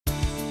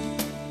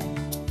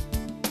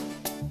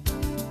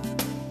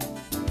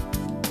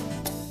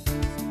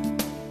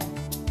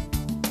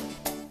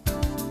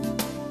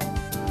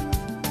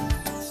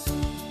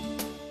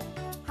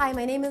Hi,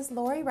 my name is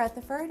Lori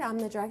Rutherford. I'm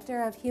the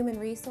Director of Human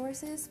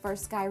Resources for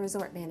Sky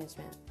Resort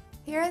Management.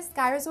 Here at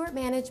Sky Resort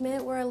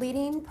Management, we're a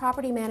leading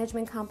property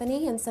management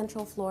company in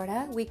Central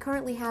Florida. We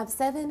currently have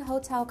 7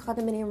 hotel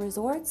condominium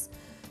resorts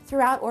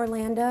throughout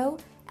Orlando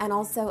and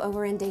also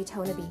over in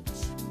Daytona Beach.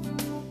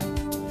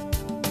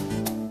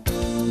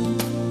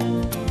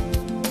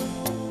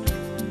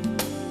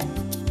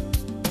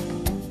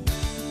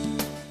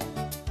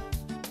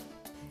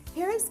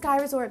 Here at Sky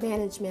Resort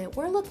Management,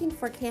 we're looking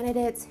for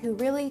candidates who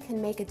really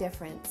can make a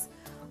difference.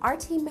 Our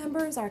team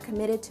members are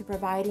committed to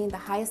providing the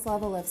highest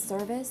level of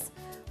service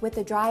with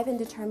the drive and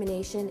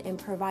determination in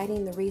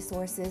providing the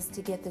resources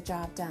to get the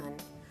job done.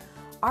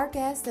 Our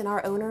guests and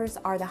our owners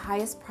are the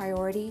highest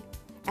priority,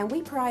 and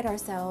we pride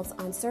ourselves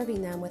on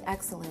serving them with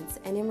excellence,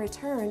 and in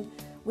return,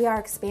 we are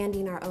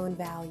expanding our own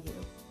value.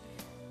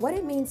 What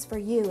it means for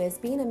you is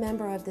being a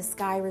member of the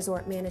Sky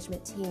Resort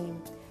Management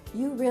team,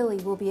 you really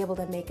will be able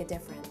to make a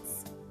difference.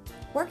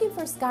 Working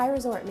for Sky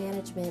Resort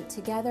Management,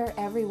 together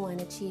everyone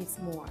achieves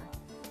more.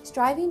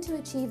 Striving to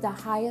achieve the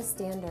highest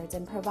standards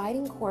and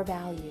providing core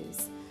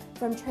values,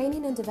 from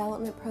training and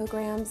development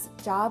programs,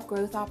 job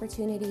growth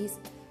opportunities,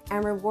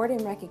 and reward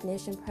and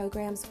recognition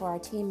programs for our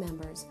team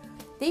members.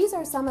 These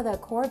are some of the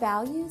core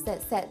values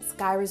that set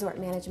Sky Resort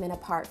Management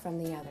apart from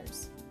the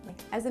others.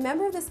 As a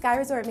member of the Sky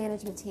Resort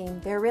Management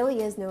team, there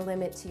really is no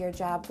limit to your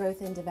job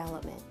growth and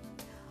development.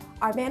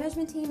 Our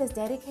management team is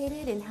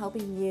dedicated in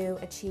helping you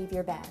achieve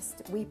your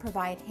best. We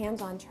provide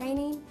hands-on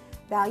training,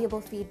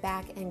 valuable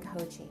feedback, and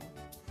coaching.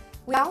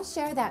 We all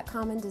share that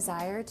common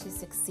desire to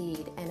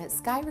succeed, and at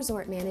Sky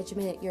Resort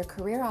Management, your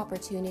career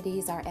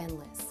opportunities are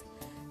endless.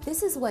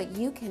 This is what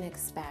you can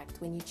expect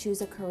when you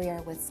choose a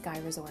career with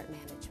Sky Resort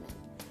Management.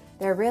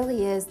 There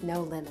really is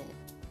no limit.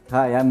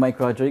 Hi, I'm Mike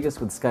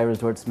Rodriguez with Sky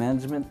Resorts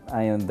Management.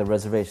 I am the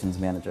reservations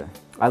manager.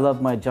 I love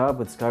my job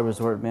with Sky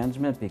Resort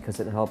Management because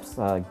it helps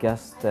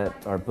guests that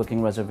are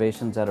booking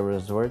reservations at our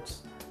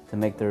resorts to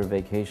make their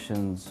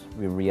vacations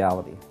a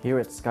reality. Here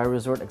at Sky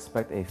Resort,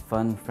 expect a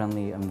fun,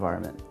 friendly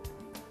environment.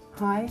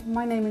 Hi,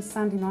 my name is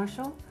Sandy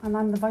Marshall and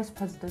I'm the Vice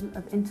President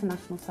of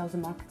International Sales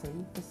and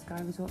Marketing for Sky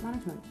Resort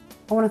Management.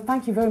 I want to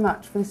thank you very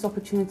much for this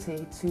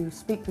opportunity to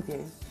speak with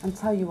you and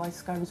tell you why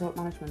Sky Resort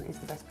Management is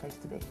the best place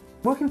to be.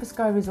 Working for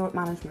Sky Resort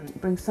Management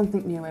brings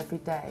something new every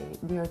day.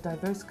 We are a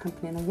diverse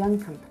company and a young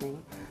company,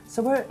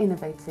 so we're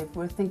innovative,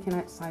 we're thinking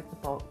outside the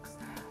box.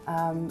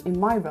 In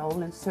my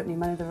role, and certainly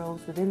many of the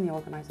roles within the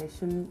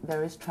organisation,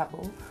 there is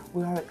travel.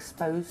 We are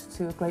exposed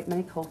to a great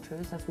many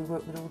cultures as we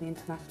work with all the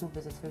international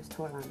visitors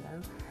to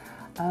Orlando.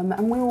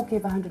 And we all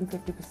give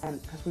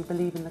 150% because we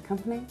believe in the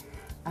company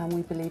and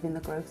we believe in the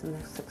growth and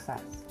the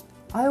success.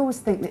 I always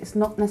think that it's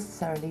not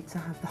necessarily to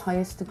have the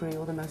highest degree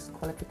or the most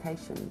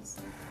qualifications.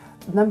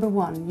 Number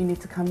one, you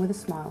need to come with a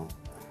smile.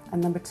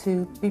 And number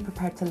two, be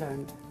prepared to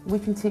learn. We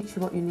can teach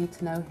you what you need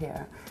to know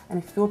here.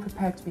 And if you're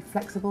prepared to be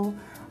flexible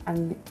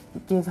and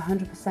give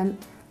 100%,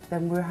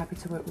 then we're happy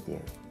to work with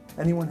you.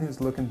 Anyone who's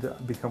looking to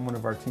become one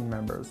of our team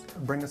members,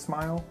 bring a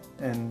smile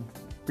and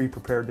be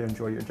prepared to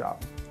enjoy your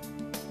job.